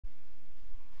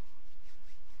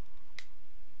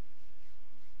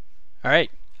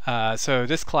Alright, so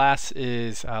this class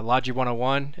is Logi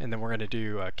 101, and then we're going to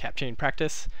do cap chain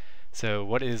practice. So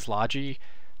what is Logi?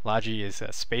 Logi is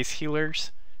space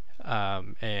healers,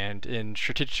 and in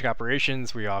strategic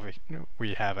operations we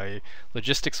have a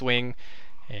logistics wing,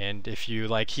 and if you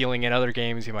like healing in other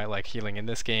games, you might like healing in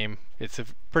this game. It's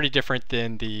pretty different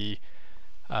than the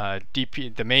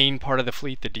the main part of the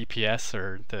fleet, the DPS,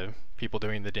 or the people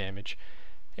doing the damage.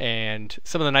 And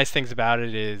some of the nice things about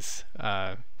it is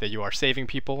that you are saving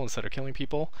people instead of killing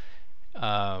people,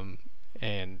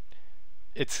 and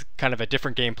it's kind of a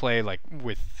different gameplay. Like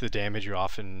with the damage, you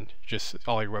often just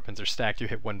all your weapons are stacked. You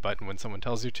hit one button when someone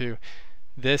tells you to.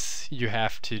 This, you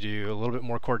have to do a little bit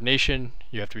more coordination.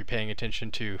 You have to be paying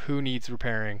attention to who needs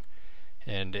repairing,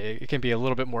 and it can be a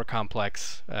little bit more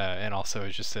complex, and also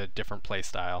it's just a different play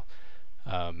style.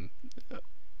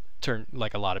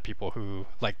 Like a lot of people who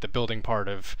like the building part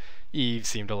of Eve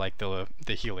seem to like the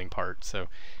healing part. So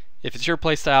if it's your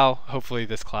playstyle, hopefully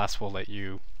this class will let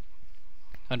you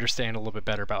understand a little bit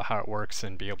better about how it works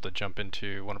and be able to jump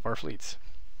into one of our fleets.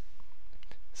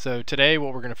 So today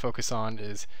what we're going to focus on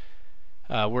is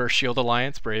we're a Shield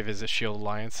Alliance. Brave is a Shield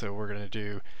Alliance, so we're going to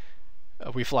do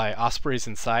we fly Ospreys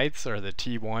and Scythes, or the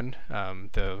T1,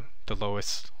 the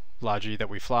lowest Logi that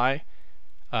we fly.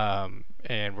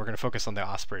 And we're going to focus on the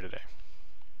Osprey today.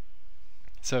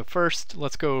 So first,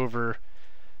 let's go over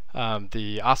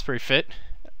the Osprey fit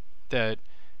that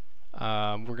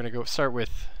we're going to start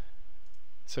with.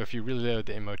 So if you reload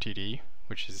the MOTD,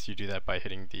 which is you do that by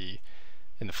hitting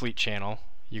in the fleet channel,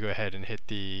 you go ahead and hit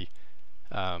the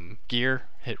gear,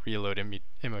 hit reload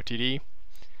MOTD,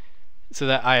 so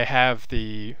that I have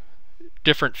the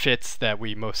different fits that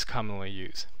we most commonly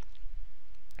use.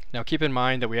 Now keep in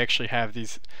mind that we actually have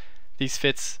these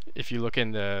fits. If you look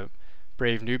in the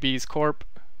Brave Newbies Corp,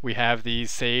 we have these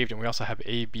saved, and we also have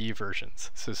A/B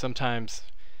versions. So sometimes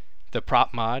the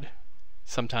prop mod,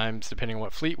 sometimes depending on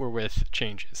what fleet we're with,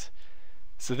 changes.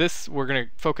 So this, we're going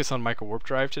to focus on micro warp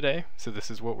drive today. So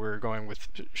this is what we're going with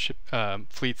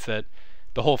fleets that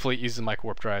the whole fleet uses micro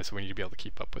warp drive, so we need to be able to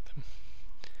keep up with them.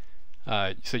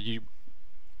 So you,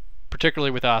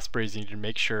 particularly with Ospreys, you need to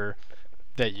make sure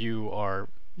that you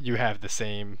have the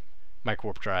same micro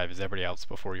warp drive as everybody else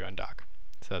before you undock.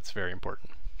 So that's very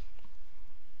important.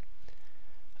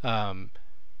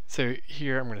 So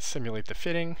here I'm going to simulate the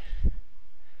fitting.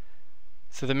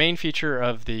 So the main feature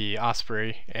of the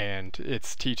Osprey and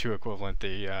its T2 equivalent,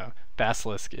 the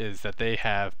Basilisk, is that they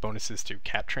have bonuses to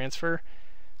cap transfer.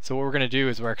 So what we're going to do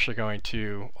is we're actually going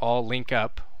to all link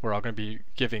up. We're all going to be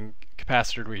giving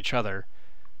capacitor to each other.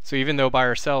 So even though by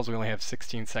ourselves we only have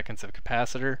 16 seconds of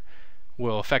capacitor,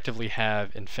 we'll effectively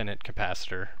have infinite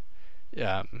capacitor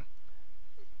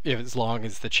as long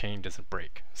as the chain doesn't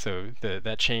break. So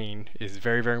that chain is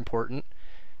very, very important.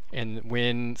 And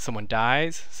when someone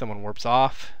dies, someone warps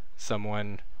off,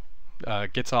 someone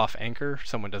gets off anchor,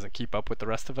 someone doesn't keep up with the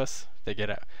rest of us, they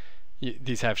get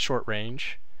these have short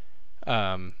range.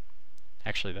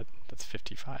 Actually that's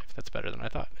 55. That's better than I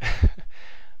thought.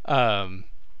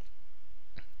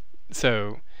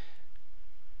 So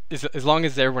as long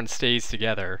as everyone stays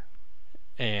together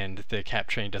and the cap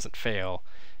chain doesn't fail,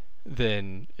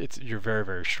 then you're very,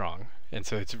 very strong. And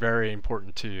so it's very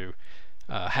important to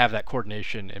have that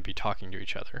coordination and be talking to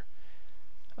each other.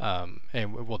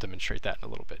 And we'll demonstrate that in a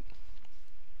little bit.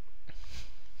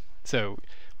 So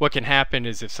what can happen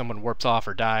is if someone warps off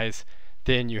or dies,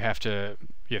 then you have to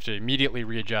immediately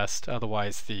readjust,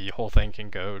 otherwise the whole thing can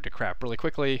go to crap really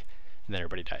quickly and then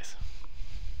everybody dies.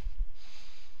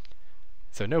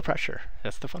 So no pressure,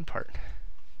 that's the fun part.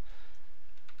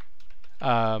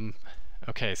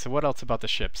 Okay, so what else about the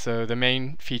ship? So the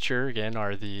main feature again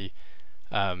are the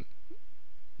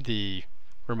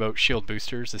remote shield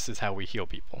boosters. This is how we heal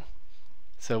people.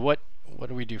 So what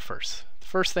do we do first? The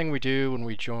first thing we do when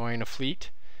we join a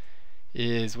fleet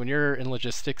is, when you're in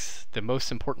logistics, the most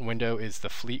important window is the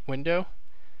fleet window.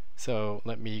 So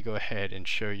let me go ahead and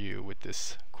show you with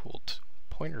this cool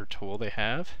pointer tool they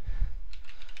have.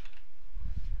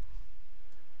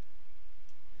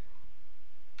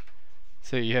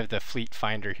 So you have the fleet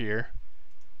finder here.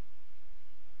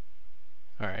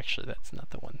 Or actually that's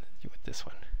not the one, you want this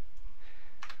one.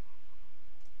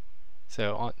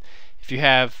 So if you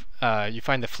have, you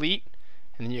find the fleet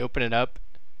and then you open it up,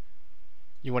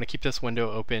 you want to keep this window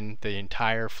open the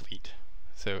entire fleet,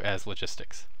 so as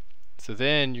logistics. So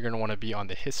then you're going to want to be on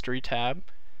the history tab.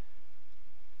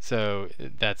 So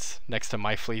that's next to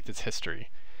my fleet, that's history.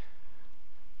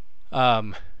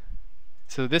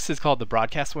 So this is called the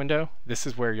broadcast window. This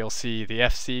is where you'll see the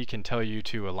FC can tell you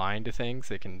to align to things.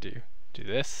 They can do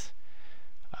this.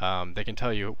 They can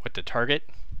tell you what to target.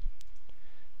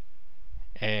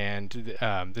 and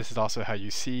this is also how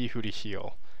you see who to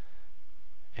heal.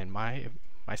 And my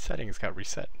settings got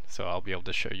reset, so I'll be able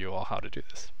to show you all how to do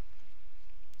this.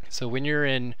 So when you're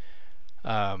in,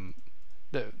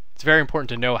 it's very important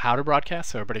to know how to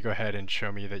broadcast, so everybody go ahead and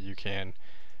show me that you can.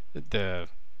 The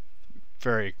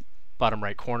very bottom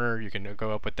right corner, you can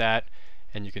go up with that,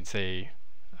 and you can say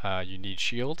you need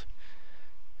shield.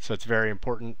 So it's very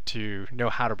important to know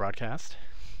how to broadcast.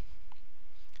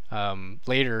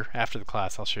 Later, after the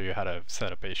class, I'll show you how to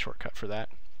set up a shortcut for that.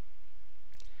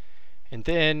 And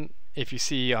then, if you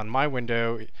see on my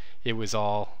window, it was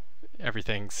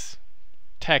everything's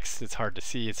text. It's hard to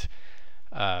see. It's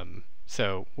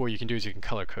so what you can do is you can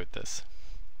color code this.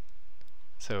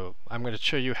 So I'm going to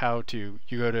show you how to.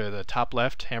 You go to the top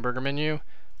left hamburger menu,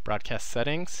 broadcast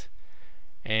settings,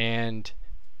 and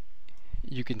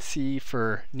you can see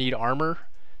for need armor.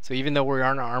 So even though we're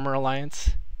on an armor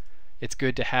alliance, it's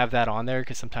good to have that on there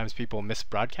because sometimes people miss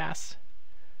broadcasts.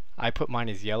 I put mine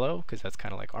as yellow because that's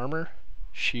kind of like armor.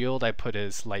 Shield I put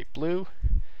as light blue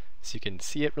so you can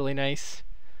see it really nice.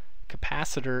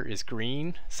 Capacitor is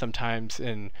green. Sometimes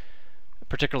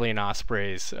particularly in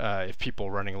Ospreys, if people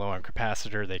are running low on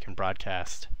capacitor, they can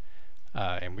broadcast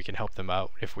and we can help them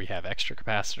out if we have extra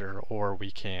capacitor, or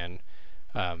we can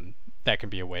that can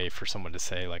be a way for someone to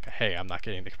say like, hey, I'm not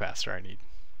getting the capacitor I need.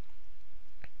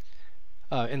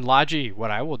 In Logi,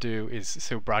 what I will do is,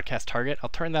 so broadcast target, I'll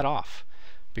turn that off,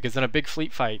 because in a big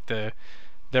fleet fight,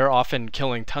 they're often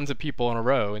killing tons of people in a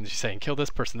row, and you're saying kill this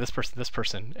person, this person, this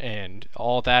person, and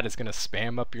all that is going to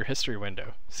spam up your history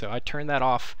window. So I turn that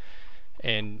off,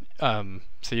 and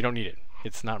so you don't need it.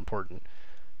 It's not important.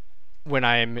 When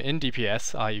I'm in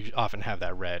DPS, I often have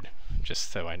that red,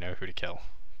 just so I know who to kill.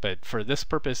 But for this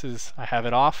purposes, I have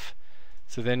it off,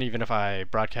 so then even if I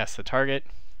broadcast the target,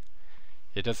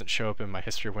 it doesn't show up in my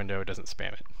history window, it doesn't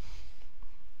spam it.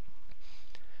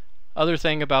 Other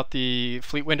thing about the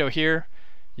fleet window here,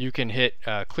 you can hit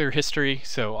clear history.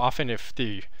 So often if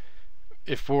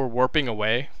we're warping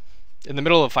away, in the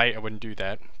middle of a fight I wouldn't do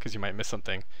that because you might miss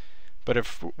something. But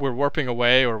if we're warping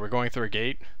away or we're going through a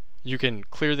gate, you can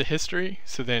clear the history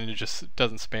so then it just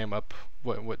doesn't spam up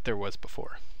what there was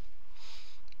before.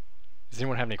 Does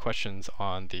anyone have any questions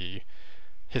on the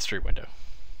history window?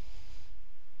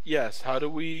 Yes, how do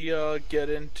we get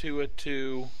into it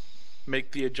to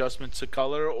make the adjustments to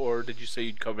color, or did you say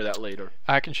you'd cover that later?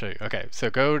 I can show you. Okay, so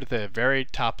go to the very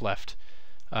top left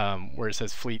where it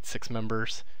says fleet 6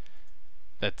 members.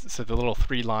 So the little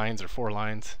 3 lines or 4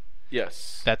 lines.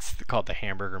 Yes. That's called the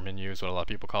hamburger menu is what a lot of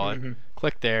people call it.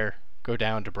 Click there, go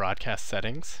down to broadcast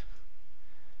settings.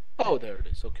 Oh, there it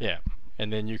is. Okay. Yeah,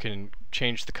 and then you can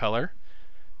change the color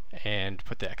and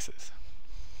put the X's.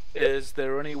 Is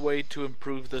there any way to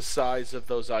improve the size of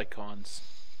those icons?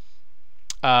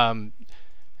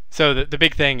 So the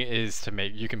big thing is to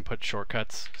make, you can put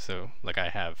shortcuts. So like I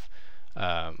have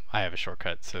a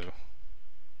shortcut, so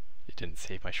it didn't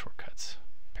save my shortcuts.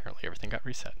 Apparently everything got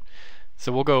reset.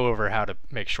 So we'll go over how to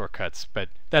make shortcuts, but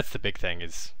that's the big thing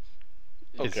is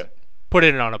put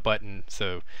it on a button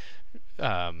so it's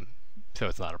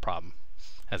not a problem,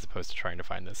 as opposed to trying to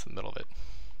find this in the middle of it.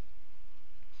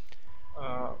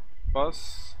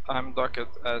 Boss, I'm docked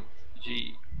at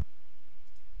G.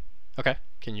 Okay,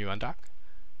 can you undock?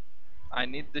 I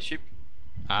need the ship.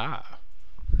 Ah.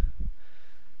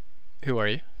 Who are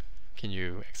you? Can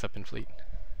you accept in fleet?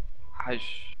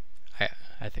 Hush.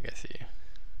 I think I see you.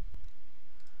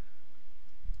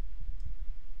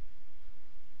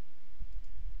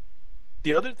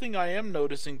 The other thing I am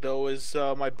noticing though is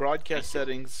my broadcast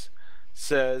settings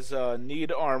says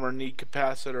need armor, need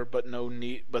capacitor,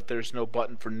 but there's no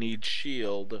button for need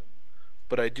shield.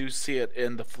 But I do see it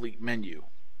in the fleet menu.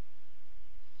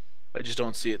 I just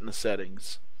don't see it in the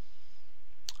settings.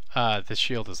 The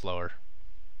shield is lower.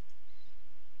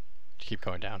 Keep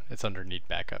going down. It's under need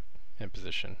backup in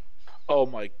position. Oh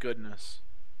my goodness.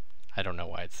 I don't know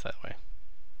why it's that way.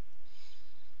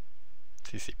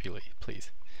 CCP,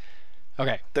 please.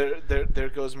 Okay. There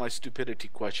goes my stupidity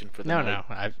question for the night. No.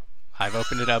 I've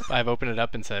opened it up. I've opened it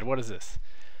up and said, what is this?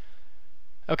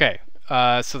 Okay.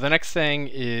 So the next thing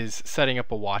is setting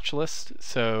up a watch list.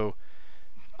 So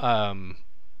when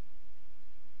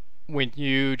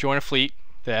you join a fleet,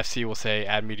 the FC will say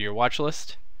add me to your watch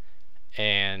list.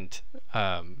 And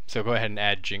so go ahead and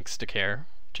add Jinx De'Caire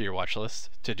to your watch list.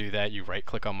 To do that, you right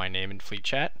click on my name in fleet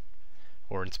chat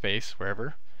or in space,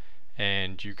 wherever,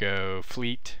 and you go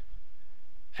fleet,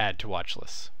 add to watch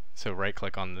list. So right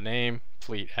click on the name,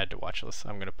 fleet, add to watch list.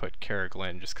 I'm going to put Kara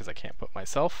Glenn just because I can't put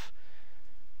myself.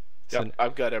 Yep, so,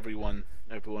 I've got everyone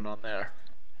on there.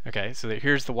 Okay, so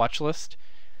here's the watch list.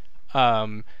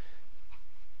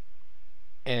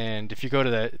 And if you go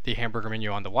to the hamburger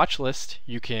menu on the watch list,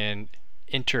 you can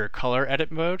enter color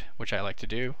edit mode, which I like to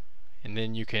do, and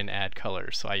then you can add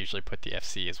colors. So I usually put the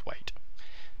FC as white,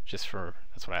 that's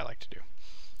what I like to do.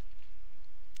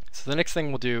 So the next thing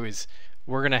we'll do is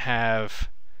you're going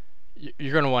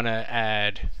to want to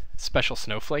add special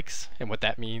snowflakes, and what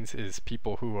that means is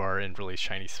people who are in really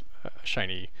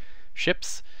shiny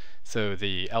ships. So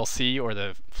the LC or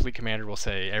the fleet commander will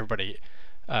say, everybody,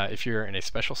 if you're in a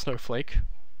special snowflake,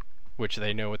 which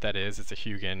they know what that is, it's a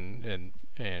Hugin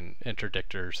and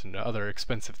interdictors and other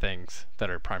expensive things that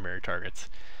are primary targets.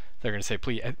 They're going to say,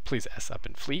 please S up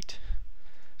in fleet.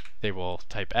 They will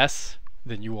type S,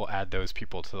 then you will add those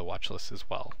people to the watch list as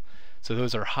well. So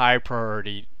those are high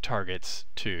priority targets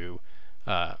to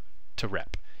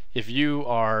rep. If you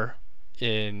are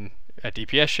in a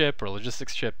DPS ship or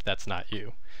logistics ship, that's not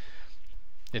you.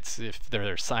 It's if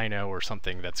they're Sino or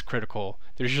something that's critical.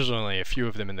 There's usually only a few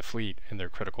of them in the fleet, and they're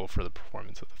critical for the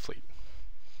performance of the fleet.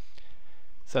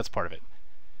 So that's part of it.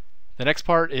 The next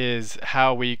part is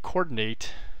how we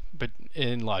coordinate, but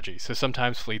in Logi. So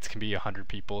sometimes fleets can be 100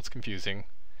 people. It's confusing.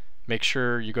 Make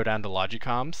sure you go down to Logi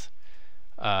comms.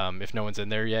 If no one's in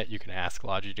there yet, you can ask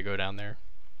Logi to go down there.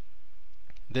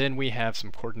 Then we have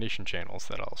some coordination channels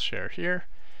that I'll share here.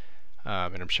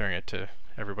 And I'm sharing it to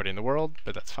everybody in the world,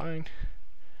 but that's fine.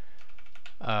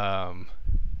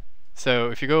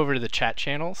 So if you go over to the chat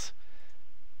channels,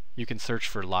 you can search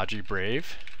for Logi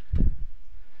Brave.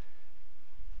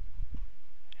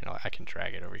 And I can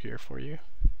drag it over here for you.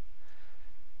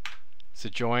 So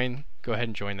go ahead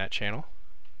and join that channel.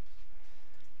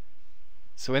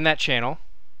 So in that channel,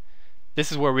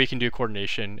 this is where we can do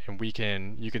coordination, and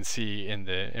you can see in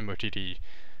the MOTD,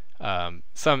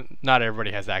 not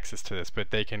everybody has access to this,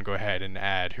 but they can go ahead and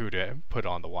add who to put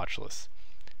on the watch list.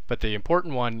 But the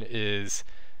important one is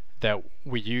that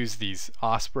we use these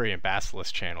Osprey and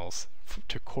Basilisk channels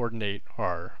to coordinate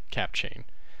our cap chain.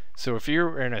 So if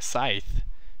you're in a Scythe,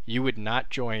 you would not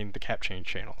join the cap chain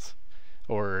channels,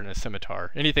 or in a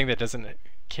Scimitar. Anything that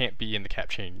can't be in the cap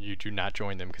chain, you do not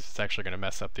join them, because it's actually going to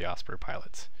mess up the Osprey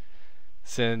pilots.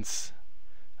 Since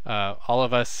all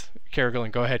of us,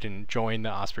 Kerrigan, go ahead and join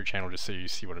the Osprey channel just so you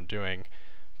see what I'm doing,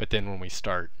 but then when we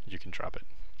start, you can drop it.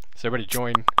 So everybody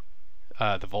join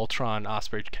the Voltron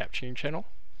Osprey cap chain channel.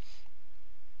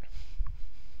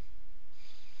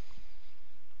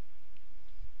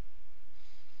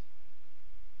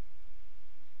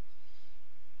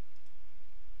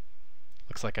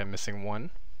 Looks like I'm missing one.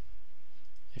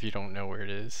 If you don't know where it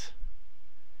is,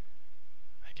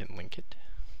 I can link it.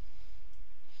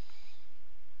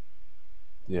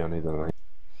 Yeah, I need that link.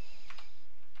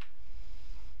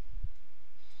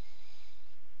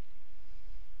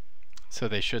 So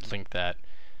they should link that.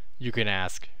 You can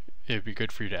ask, it would be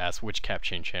good for you to ask which cap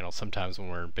chain channel sometimes when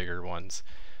we're in bigger ones.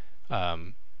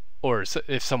 Or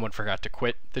if someone forgot to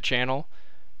quit the channel,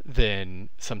 then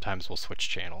sometimes we'll switch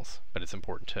channels, but it's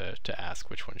important to ask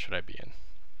which one should I be in.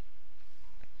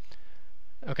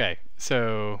 Okay,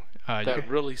 so that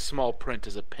really small print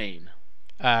is a pain.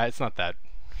 It's not that.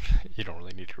 You don't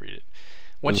really need to read it.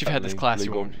 Once you've had this class,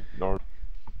 you won't.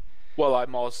 Well,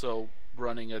 I'm also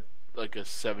running a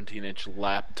 17-inch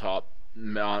laptop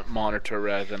monitor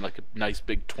rather than like a nice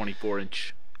big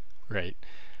 24-inch. Right.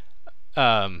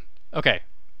 Okay.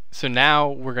 So now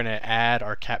we're going to add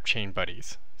our cap chain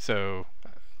buddies. So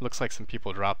looks like some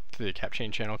people dropped the cap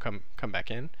chain channel, come back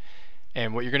in.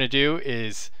 And what you're going to do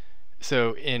is,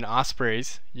 so in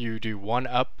Ospreys, you do one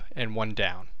up and one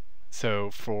down.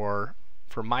 So for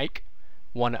Mike,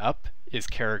 one up is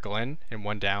Kerrigan and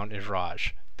one down is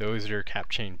Raj. Those are your cap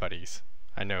chain buddies.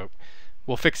 I know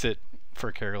we'll fix it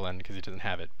for Kerrigan because he doesn't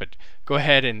have it, but go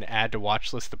ahead and add to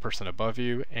watch list the person above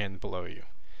you and below you.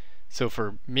 So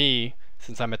for me,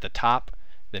 since I'm at the top,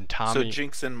 then Tommy. So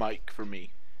Jinx and Mike for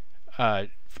me.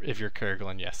 If you're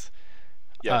Kerrigan, yes.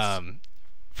 Yes.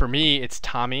 For me, it's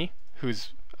Tommy,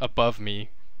 who's above me.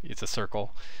 It's a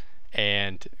circle,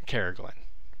 and Kerrigan,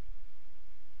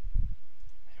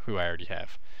 who I already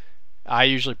have. I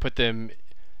usually put them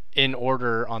in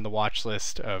order on the watch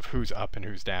list of who's up and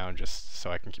who's down, just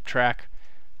so I can keep track.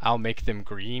 I'll make them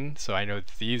green, so I know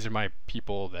that these are my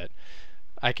people that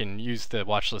I can use the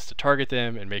watch list to target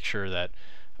them and make sure that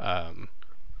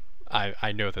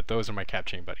I know that those are my cap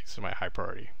chain buddies, so my high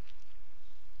priority.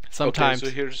 Sometimes,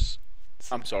 okay,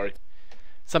 so I'm sorry.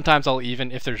 Sometimes I'll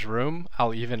even, if there's room,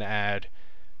 I'll even add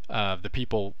the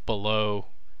people below.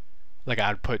 Like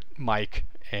I'd put Mike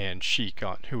and Sheik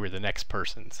on, who were the next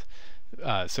persons.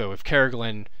 So if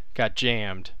Kerrigan got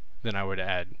jammed, then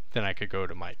I could go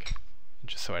to Mike,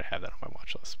 just so I'd have that on my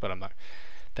watch list. But I'm not.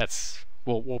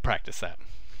 We'll practice that.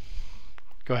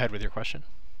 go ahead with your question.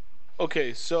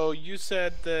 Okay, so you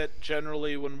said that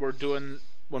generally when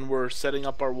we're setting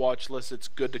up our watch list, it's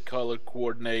good to color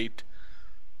coordinate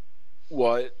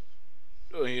what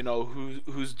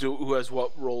who has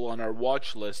what role on our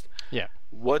watch list. Yeah.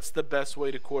 What's the best way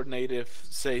to coordinate if,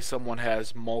 say, someone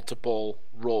has multiple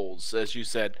roles? As you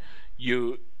said,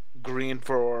 you green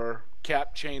for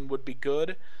cap chain would be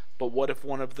good, but what if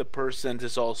one of the persons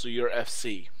is also your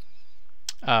FC?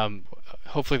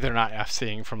 Hopefully they're not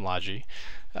FCing from Logi.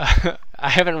 I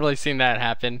haven't really seen that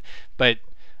happen, but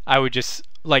I would just,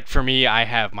 like, for me, I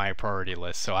have my priority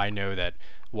list, so I know that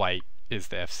white is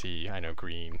the FC, I know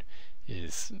green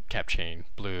is cap chain,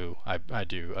 blue, I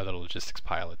do other logistics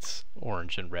pilots,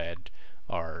 orange and red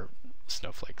are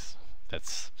snowflakes.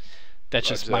 That's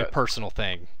just my personal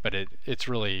thing, but it's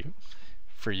really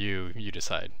for you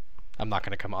decide. I'm not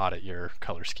going to come audit your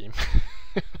color scheme.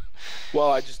 Well,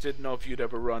 I just didn't know if you'd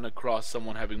ever run across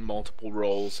someone having multiple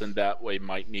roles and that way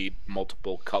might need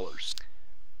multiple colors.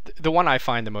 The one I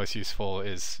find the most useful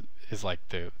is like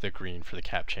the green for the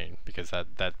cap chain, because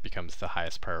that becomes the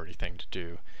highest priority thing to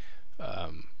do.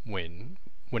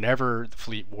 Whenever the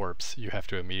fleet warps, you have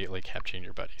to immediately cap chain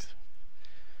your buddies,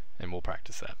 and we'll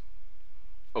practice that.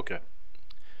 Okay.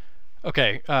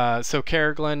 Okay, so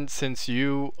Kerriglin, since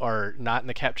you are not in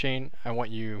the cap chain, I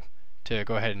want you to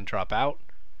go ahead and drop out.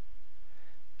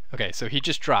 Okay, so he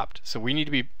just dropped. So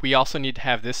we also need to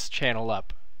have this channel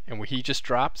up, and he just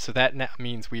dropped. So that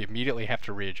means we immediately have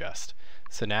to readjust.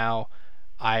 So now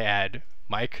I add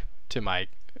Mike to Mike.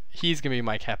 He's gonna be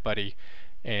my cap buddy,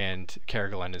 and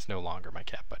Kerriglin is no longer my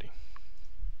cap buddy.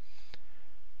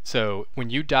 So when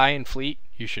you die in fleet,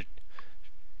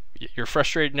 you're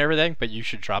frustrated and everything, but you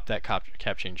should drop that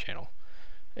cap chain channel.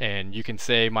 And you can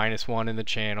say -1 in the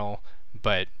channel,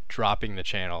 but dropping the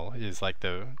channel is like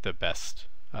the best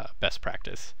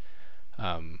practice.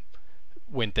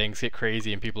 When things get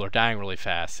crazy and people are dying really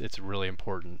fast, it's really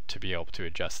important to be able to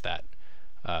adjust that.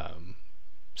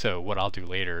 So what I'll do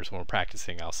later is when we're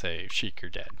practicing, I'll say, Sheik,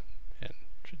 you're dead, and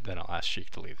then I'll ask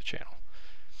Sheik to leave the channel.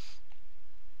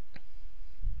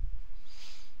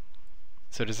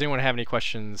 So does anyone have any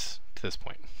questions to this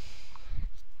point?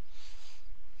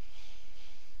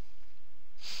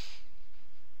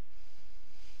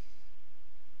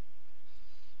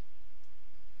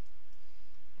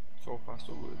 So far,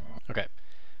 so good. Okay.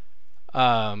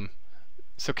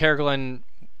 So Kerriglin,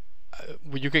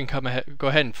 you can go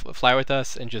ahead and fly with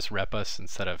us and just rep us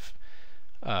instead of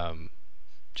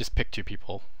just pick 2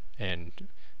 people and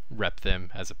rep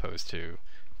them as opposed to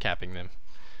capping them.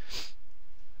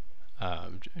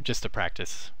 Just to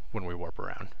practice when we warp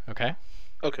around. Okay.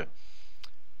 Okay.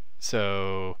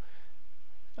 So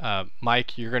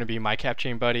Mike, you're going to be my cap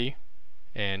chain buddy,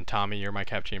 and Tommy, you're my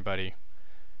cap chain buddy.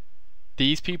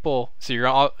 These people, so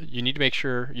you need to make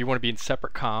sure you want to be in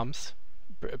separate comms,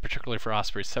 particularly for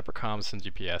Ospreys, separate comms and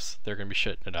GPS. They're going to be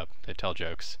shitting it up. They tell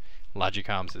jokes.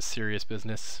 Logicomms is serious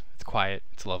business. It's quiet.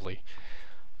 It's lovely.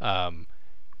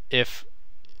 If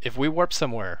we warp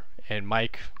somewhere and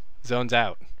Mike zones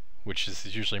out, which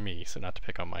is usually me, so not to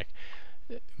pick on Mike.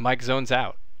 Mike zones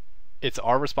out. It's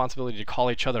our responsibility to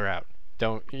call each other out.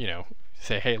 Don't,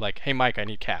 say, hey, Mike, I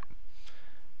need cap.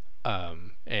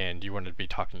 And you want to be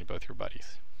talking to both your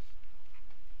buddies.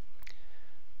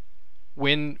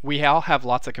 When we all have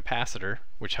lots of capacitor,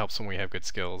 which helps when we have good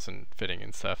skills and fitting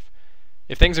and stuff,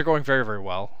 if things are going very, very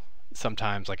well,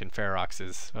 sometimes like in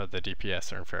Ferox's, the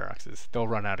DPS or in Ferox's, they'll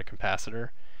run out of capacitor.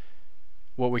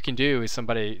 What we can do is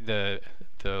the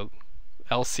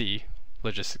LC,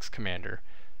 Logistics Commander,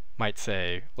 might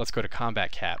say, let's go to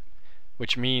combat cap,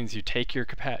 which means you take your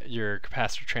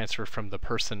capacitor transfer from the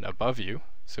person above you,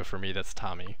 so for me that's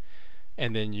Tommy,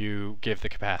 and then you give the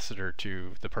capacitor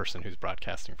to the person who's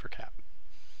broadcasting for cap.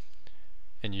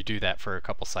 And you do that for a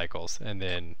couple cycles, and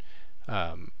then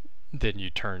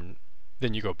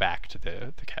you go back to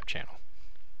the cap channel.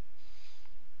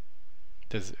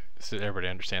 Does everybody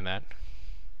understand that?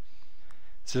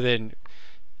 So then,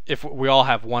 if we all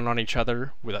have 1 on each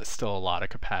other, well, that's still a lot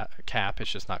of cap.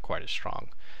 It's just not quite as strong.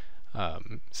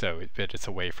 So it's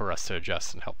a way for us to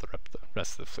adjust and help the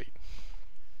rest of the fleet.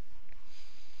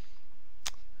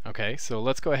 Okay, so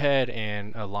let's go ahead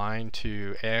and align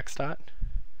to AX dot.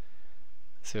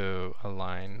 So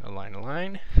align.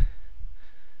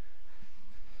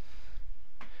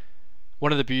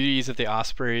 One of the beauties of the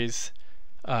Ospreys,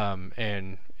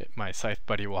 and my Scythe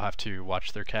buddy will have to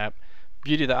watch their cap.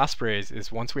 Beauty of the Ospreys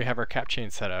is once we have our cap chain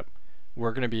set up,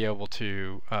 we're going to be able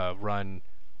to run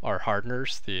our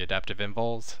hardeners, the adaptive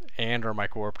invols, and our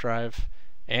micro warp drive,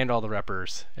 and all the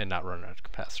reppers, and not run out of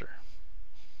capacitor.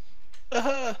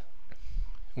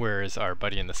 whereas our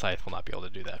buddy in the scythe will not be able to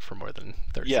do that for more than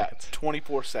 30 Yeah, seconds.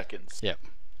 24 seconds. Yep.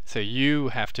 So you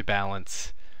have to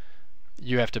balance.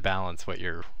 You have to balance what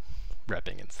you're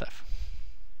repping and stuff.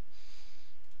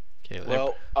 Okay.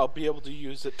 Well, I'll be able to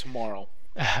use it tomorrow.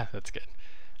 That's good.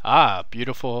 Ah,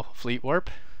 beautiful fleet warp.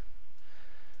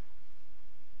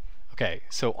 Okay,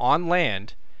 so on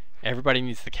land, everybody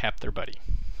needs to cap their buddy.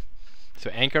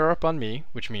 So anchor up on me,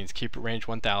 which means keep at range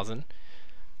 1,000,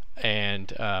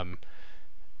 and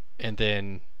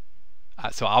then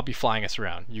so I'll be flying us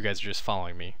around. You guys are just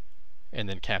following me, and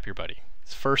then cap your buddy.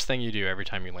 It's the first thing you do every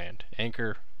time you land.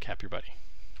 Anchor, cap your buddy.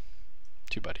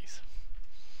 2 buddies.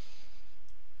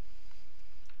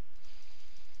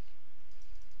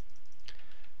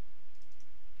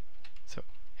 So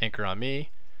anchor on me.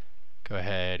 Go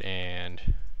ahead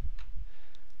and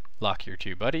lock your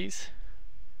 2 buddies.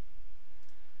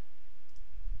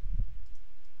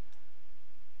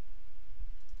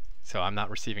 So I'm not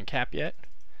receiving cap yet.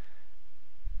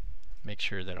 Make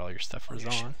sure that all your stuff is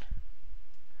on.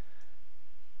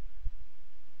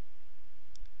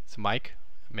 So Mike,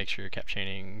 make sure you're cap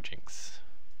chaining Jinx.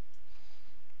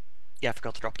 Yeah, I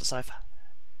forgot to drop the cipher.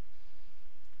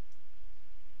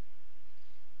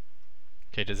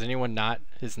 Okay, does anyone not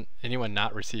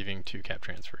receiving 2 cap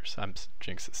transfers?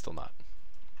 Jinx is still not.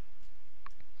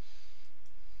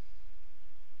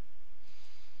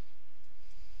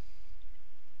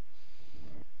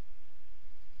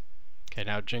 Okay,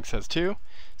 now Jinx has 2,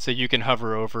 so you can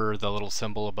hover over the little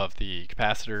symbol above the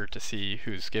capacitor to see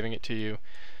who's giving it to you.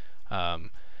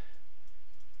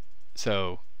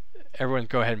 So everyone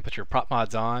go ahead and put your prop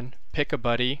mods on, pick a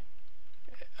buddy,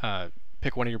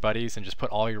 pick one of your buddies and just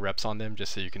put all your reps on them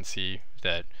just so you can see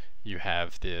that you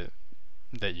have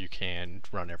that you can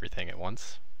run everything at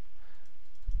once.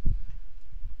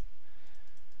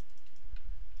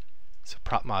 So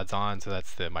prop mods on, so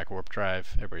that's the micro warp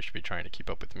drive. Everybody should be trying to keep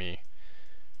up with me.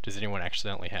 Does anyone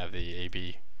accidentally have the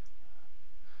AB?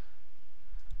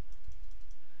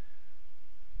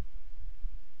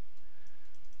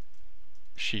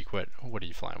 Sheik, what are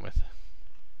you flying with?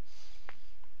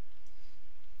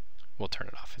 We'll turn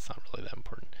it off. It's not really that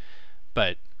important.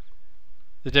 But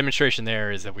the demonstration there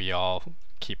is that we all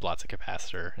keep lots of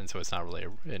capacitor, and so it's not really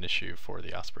an issue for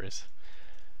the Ospreys.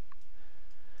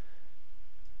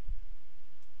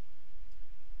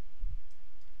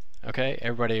 Okay,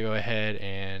 everybody go ahead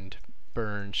and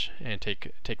burn and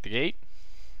take the gate.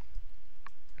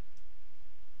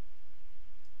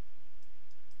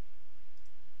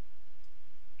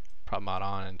 Prop mod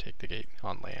on and take the gate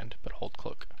on land, but hold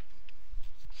cloak.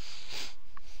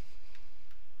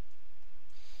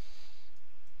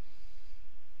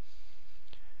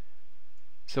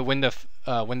 So when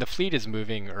the fleet is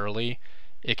moving early,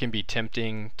 it can be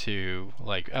tempting to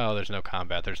like, oh, there's no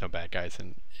combat, there's no bad guys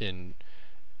in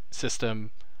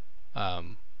system.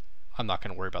 I'm not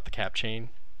going to worry about the cap chain,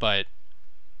 but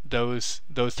those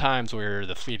times where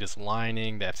the fleet is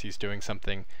lining, the FC is doing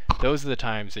something, those are the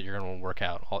times that you're going to work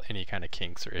out any kind of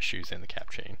kinks or issues in the cap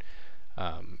chain.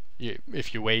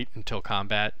 If you wait until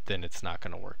combat, then it's not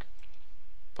going to work.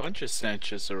 Bunch of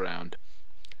Sanchez around.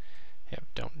 Yeah,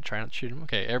 try not to shoot him.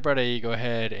 Okay, everybody go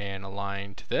ahead and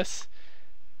align to this,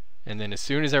 and then as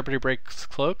soon as everybody breaks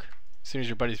cloak, as soon as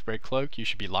your buddies break cloak, you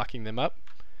should be locking them up.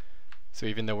 So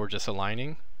even though we're just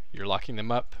aligning, you're locking them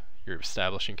up, you're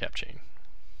establishing cap chain.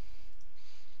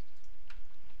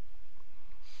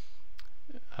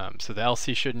 So the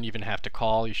LC shouldn't even have to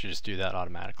call, you should just do that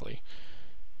automatically.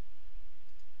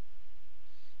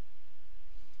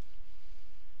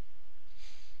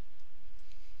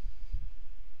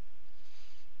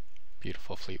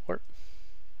 Beautiful fleet warp.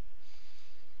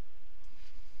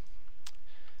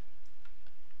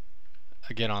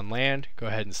 Again on land, go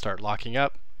ahead and start locking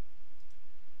up.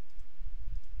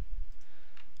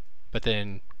 But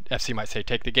then FC might say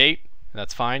take the gate, and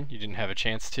that's fine, you didn't have a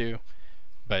chance to,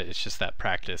 but it's just that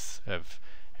practice of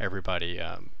everybody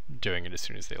doing it as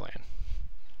soon as they land.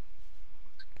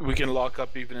 We can lock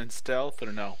up even in stealth,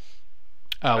 or no?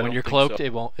 When you're cloaked, so.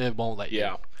 it won't let you.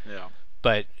 Yeah.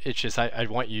 But it's just I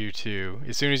want you to,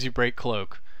 as soon as you break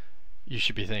cloak, you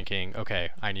should be thinking,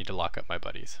 okay, I need to lock up my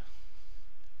buddies.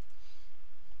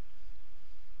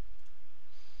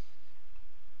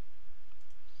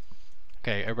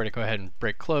 Okay, everybody go ahead and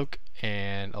break cloak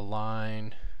and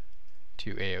align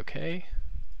to A-OK.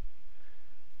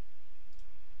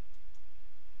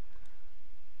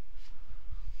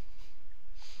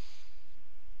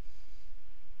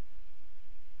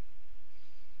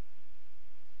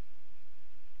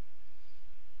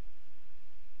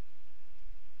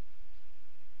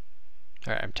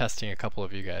 Alright, I'm testing a couple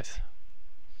of you guys.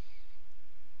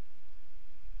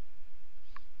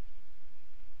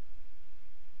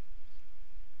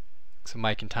 So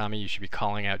Mike and Tommy, you should be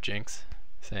calling out Jinx,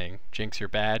 saying, Jinx, you're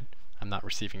bad. I'm not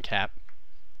receiving cap.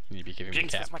 You need to be giving Jinx, me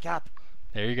cap. that's my cap.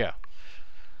 There you go.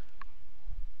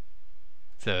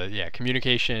 So yeah,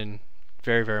 communication,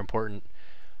 very, very important.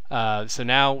 So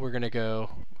now we're going to go,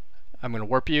 I'm going to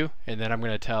warp you, and then I'm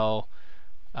going to tell,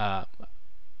 I'm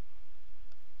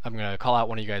going to call out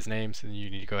one of you guys' names, and you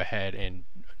need to go ahead and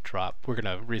drop. We're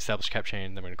going to reestablish cap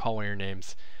chain, then I'm going to call one of your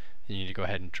names, and you need to go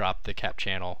ahead and drop the cap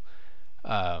channel.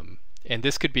 And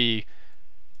this could be,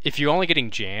 if you're only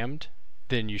getting jammed,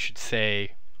 then you should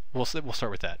say, we'll start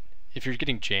with that. If you're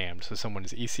getting jammed, so someone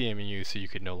is ECMing you so you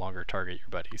could no longer target your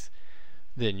buddies,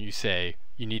 then you say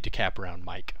you need to cap around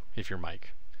Mike, if you're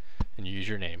Mike, and you use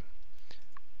your name.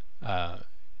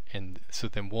 And so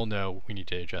then we'll know we need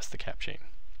to adjust the cap chain.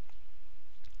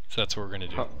 So that's what we're going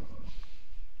to do.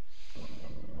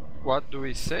 What do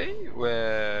we say?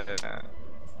 Where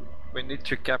we need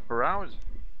to cap around?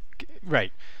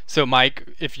 Right. So Mike,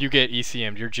 if you get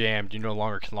ECM'd, you're jammed, you no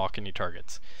longer can lock any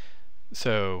targets.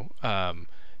 So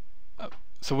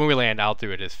so when we land, I'll do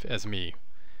it as me.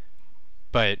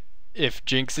 But if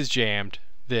Jinx is jammed,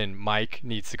 then Mike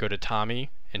needs to go to Tommy,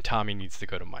 and Tommy needs to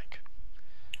go to Mike.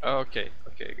 Okay,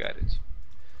 got it.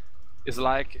 It's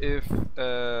like if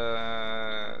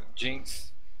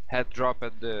Jinx had dropped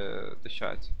the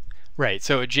shot. Right,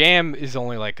 so a jam is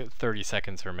only like 30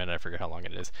 seconds or a minute, I forget how long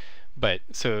it is. But,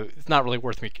 so it's not really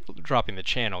worth me dropping the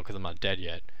channel because I'm not dead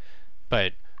yet.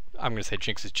 But I'm going to say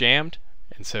Jinx is jammed,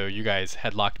 and so you guys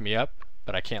had locked me up,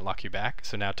 but I can't lock you back.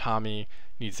 So now Tommy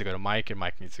needs to go to Mike, and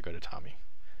Mike needs to go to Tommy.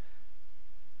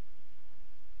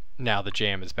 Now the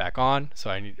jam is back on,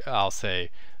 so I'll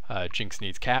say Jinx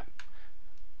needs cap.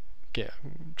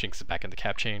 Jinx is back in the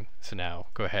cap chain, so now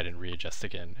go ahead and readjust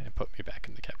again and put me back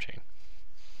in the cap chain.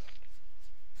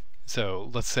 So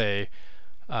let's say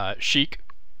Sheik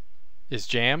is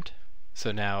jammed,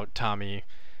 so now Tommy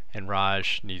and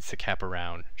Raj needs to cap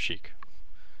around Sheik.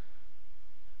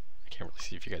 I can't really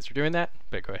see if you guys are doing that,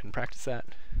 but go ahead and practice that.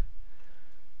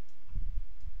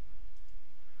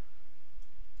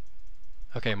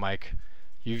 Okay, Mike,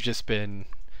 you've just been,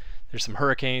 there's some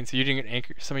hurricanes. You didn't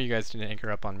anchor, some of you guys didn't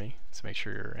anchor up on me, so make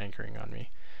sure you're anchoring on me.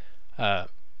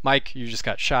 Mike, you just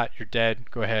got shot, you're dead.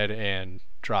 Go ahead and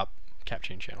drop cap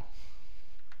chain channel.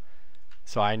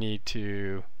 So I need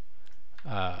to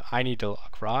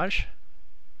lock Raj.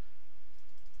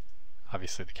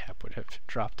 Obviously the cap would have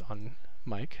dropped on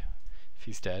Mike if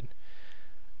he's dead.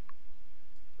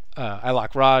 I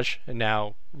lock Raj, and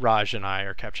now Raj and I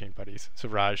are cap chain buddies. So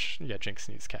Raj, yeah, Jinx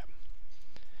needs cap.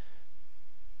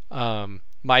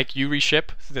 Mike, you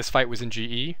reship. So this fight was in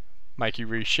GE. Mike, you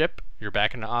reship. You're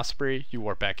back in the Osprey. You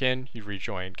warp back in. You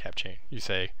rejoin cap chain. You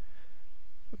say,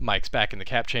 Mike's back in the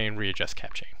cap chain. Readjust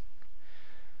cap chain.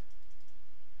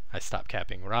 I stop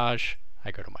capping Raj.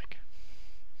 I go to Mike.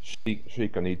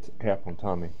 Sheik, I need cap on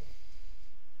Tommy.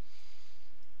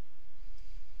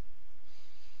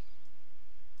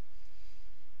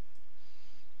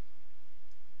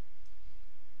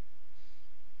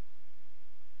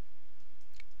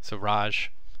 So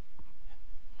Raj,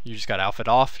 you just got alpha'd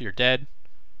off, you're dead.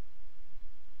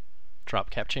 Drop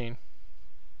cap chain.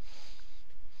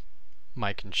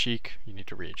 Mike and Sheik, you need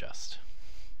to readjust.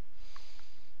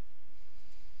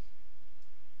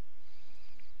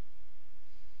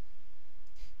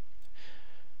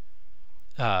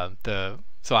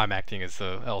 So I'm acting as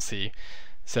the LC.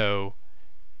 So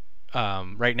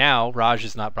right now, Raj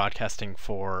is not broadcasting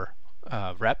for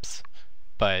reps,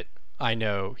 but I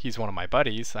know he's one of my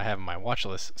buddies. I have him on my watch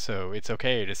list, so it's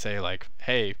okay to say like,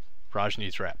 hey, Raj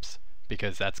needs reps,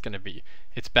 because that's going to be,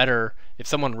 it's better if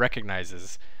someone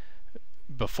recognizes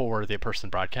before the person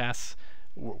broadcasts.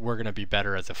 We're going to be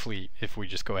better as a fleet if we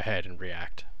just go ahead and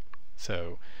react.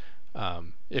 So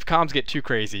if comms get too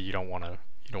crazy, you don't want to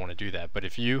do that. But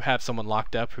if you have someone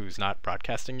locked up who's not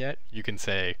broadcasting yet, you can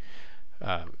say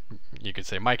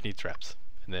Mike needs reps,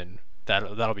 and then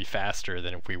that'll be faster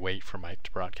than if we wait for Mike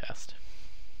to broadcast.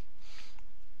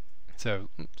 So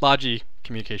Logi,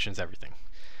 communication is everything.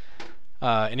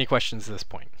 Any questions at this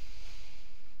point?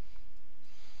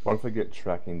 What if I get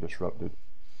tracking disrupted?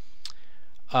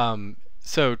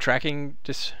 So tracking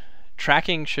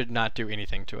should not do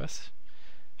anything to us.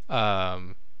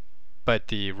 But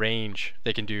the range,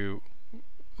 they can do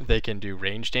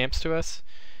range damps to us,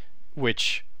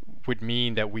 which would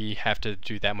mean that we have to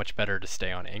do that much better to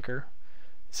stay on anchor.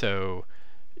 So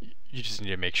you just need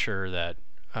to make sure that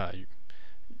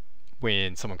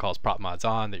when someone calls prop mods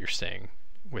on, that you're staying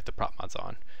with the prop mods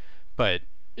on. But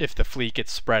if the fleet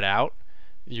gets spread out,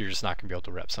 you're just not going to be able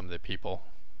to rep some of the people.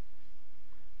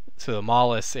 So the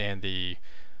Mollis and the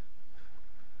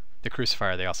the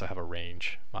Crucifier, they also have a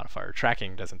range modifier.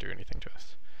 Tracking doesn't do anything to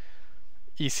us.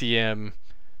 ECM,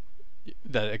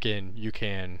 that again, you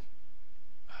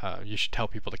should tell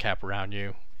people to cap around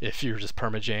you. If you're just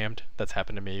perma-jammed, that's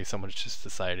happened to me. Someone's just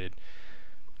decided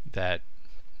that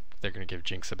they're going to give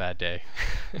Jinx a bad day.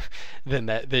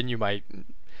 then you might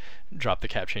drop the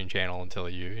cap chain channel until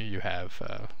you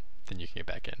have, then you can get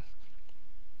back in.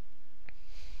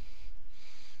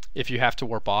 If you have to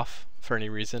warp off for any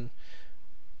reason,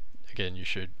 again, you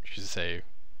should say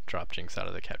drop Jinx out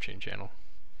of the cap chain channel.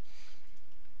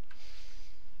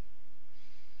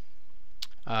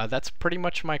 That's pretty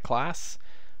much my class.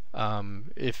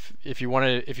 If you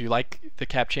like the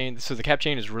cap chain, so the cap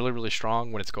chain is really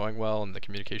strong when it's going well and the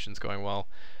communication's going well.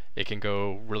 It can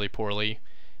go really poorly.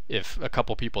 If a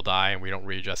couple people die and we don't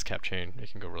readjust cap chain,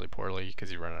 it can go really poorly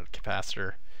because you run out of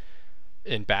capacitor.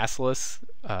 In Basilisk,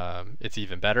 it's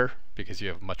even better because you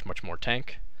have much more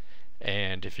tank.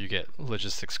 And if you get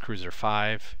Logistics Cruiser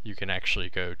 5, you can actually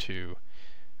go to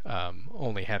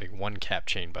only having one cap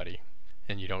chain buddy,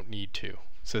 and you don't need two.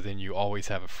 So then you always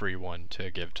have a free one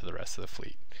to give to the rest of the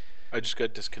fleet. I just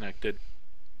got disconnected.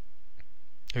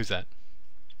 Who's that?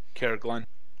 Careglen.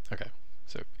 Okay,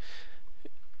 so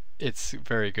it's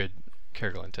very good,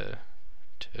 Careglen, to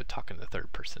talk in the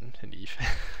third person in Eve.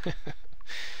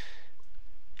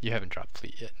 You haven't dropped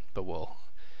fleet yet, but we'll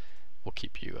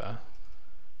keep you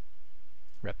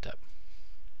repped up.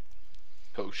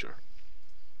 Kosher.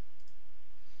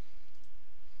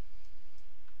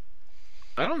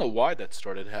 I don't know why that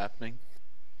started happening.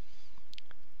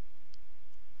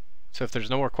 So if there's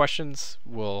no more questions,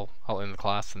 I'll end the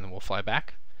class and then we'll fly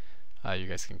back. You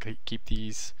guys can keep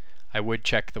these. I would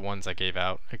check the ones I gave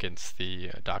out against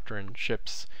the Doctrine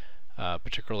ships,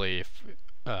 particularly if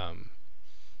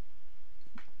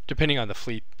depending on the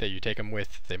fleet that you take them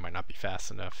with, they might not be fast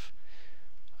enough.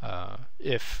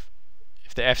 If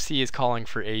the FC is calling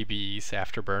for ABs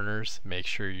afterburners, make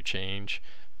sure you change,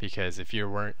 because if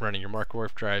you're running your Mark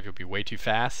Warp drive, you'll be way too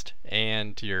fast,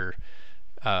 and the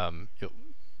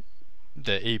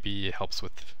AB helps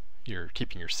with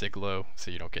keeping your sig low,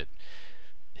 so you don't get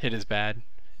hit as bad,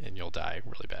 and you'll die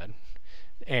really bad.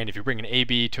 And if you bring an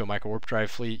AB to a micro warp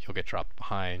drive fleet, you'll get dropped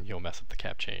behind, you'll mess up the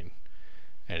cap chain,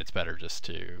 and it's better just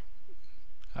to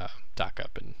dock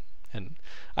up, and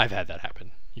I've had that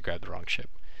happen. You grab the wrong ship.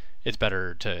 It's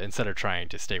better to, instead of trying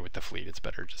to stay with the fleet, it's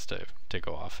better just to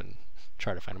go off and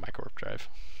try to find a micro warp drive.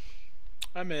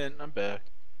 I'm in. I'm back.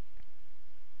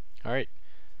 All right.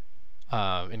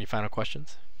 Any final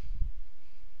questions?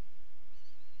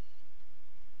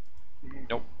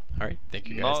 Nope. All right. Thank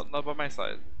you guys. Not by my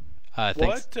side.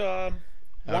 Thanks.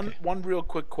 One real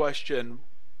quick question: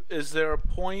 is there a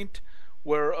point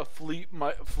where a fleet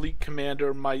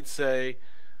commander might say,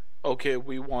 "Okay,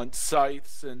 we want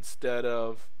scythes instead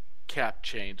of cap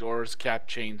chains," or is cap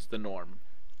chains the norm?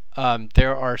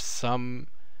 There are some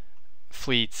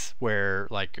fleets where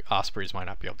like Ospreys might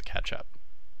not be able to catch up.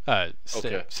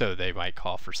 So they might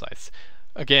call for scythes.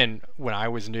 Again, when I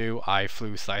was new, I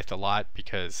flew scythe a lot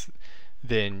because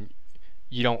then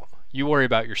you worry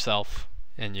about yourself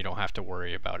and you don't have to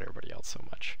worry about everybody else so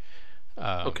much.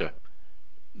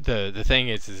 The thing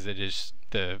is it is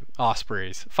the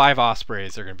Ospreys. 5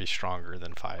 Ospreys are going to be stronger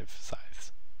than 5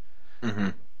 scythes.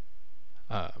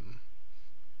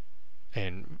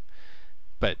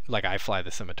 But like I fly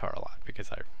the Scimitar a lot because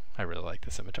I really like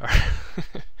the Scimitar.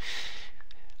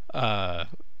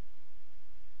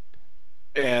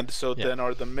 And so then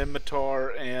are the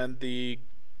Mimitar and the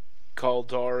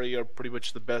Kaldari are pretty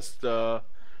much the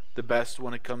best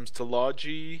when it comes to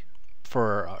Logi?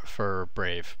 For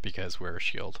Brave, because we're a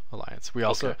shield alliance.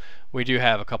 We do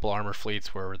have a couple armor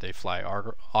fleets where they fly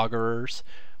augurers,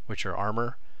 which are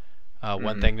armor.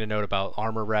 One thing to note about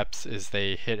armor reps is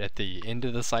they hit at the end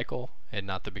of the cycle and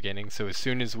not the beginning. So as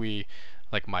soon as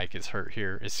like Mike is hurt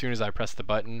here, as soon as I press the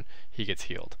button, he gets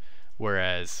healed.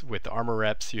 Whereas with the armor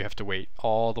reps, you have to wait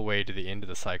all the way to the end of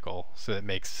the cycle, so it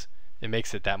makes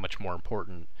it that much more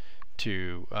important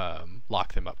to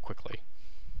lock them up quickly.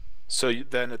 So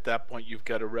then at that point, you've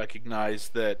got to recognize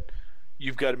that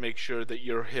you've got to make sure that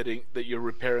you're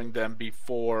repairing them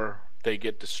before they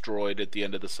get destroyed at the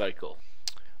end of the cycle.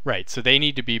 Right. So they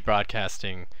need to be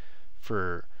broadcasting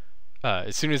for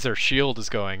as soon as their shield is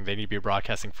going, they need to be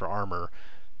broadcasting for armor,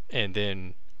 and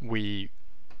then we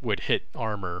would hit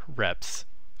armor reps,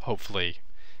 hopefully,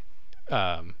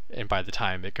 and by the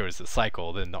time it goes to the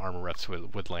cycle, then the armor reps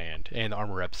would land, and the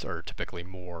armor reps are typically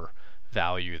more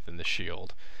value than the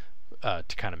shield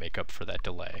to kind of make up for that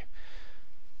delay.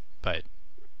 But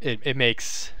it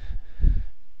makes,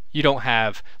 you don't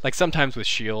have, like, sometimes with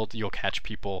shield you'll catch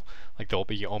people, like, they'll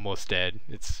be almost dead.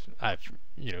 I've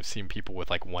seen people with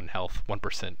like 1 health,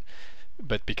 1%,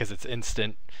 but because it's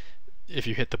instant, if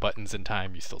you hit the buttons in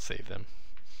time, you still save them.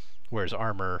 Whereas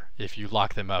armor, if you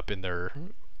lock them up in their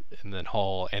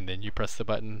hull and then you press the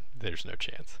button, there's no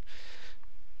chance.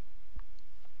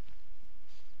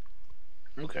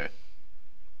 Okay.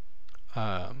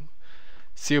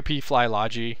 COP Fly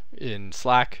Logi in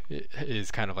Slack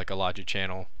is kind of like a Logi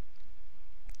channel.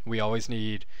 We always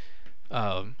need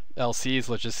LCs,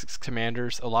 logistics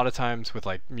commanders. A lot of times with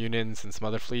like Munins and some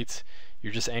other fleets,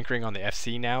 you're just anchoring on the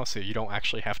FC now, so you don't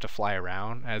actually have to fly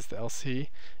around as the LC.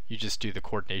 You just do the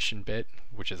coordination bit,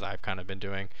 which is I've kind of been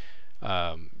doing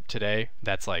today.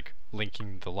 That's like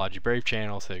linking the Logi Brave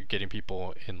channel, so getting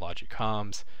people in Logi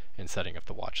comms and setting up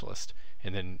the watch list.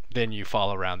 And then you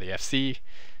follow around the FC.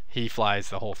 He flies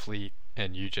the whole fleet,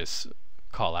 and you just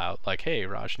call out like, "Hey,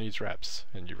 Raj needs reps,"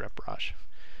 and you rep Raj.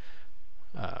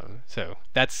 So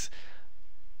that's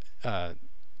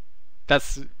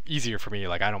easier for me.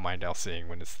 Like, I don't mind LCing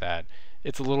when it's that.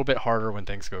 It's a little bit harder when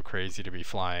things go crazy to be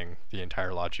flying the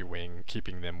entire Logi wing,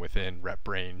 keeping them within rep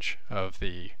range of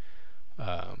the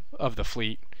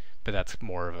fleet. But that's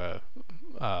more of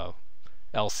a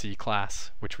LC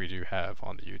class, which we do have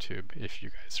on the YouTube if you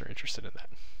guys are interested in that.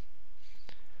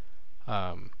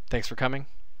 Thanks for coming.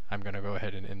 I'm gonna go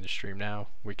ahead and end the stream now.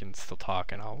 We can still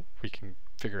talk, and we can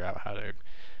figure out how to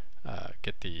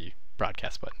get the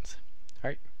broadcast buttons. All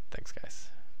right, thanks, guys.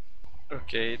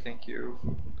 Okay, thank you.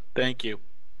 Thank you.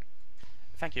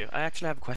 Thank you. I actually have a question.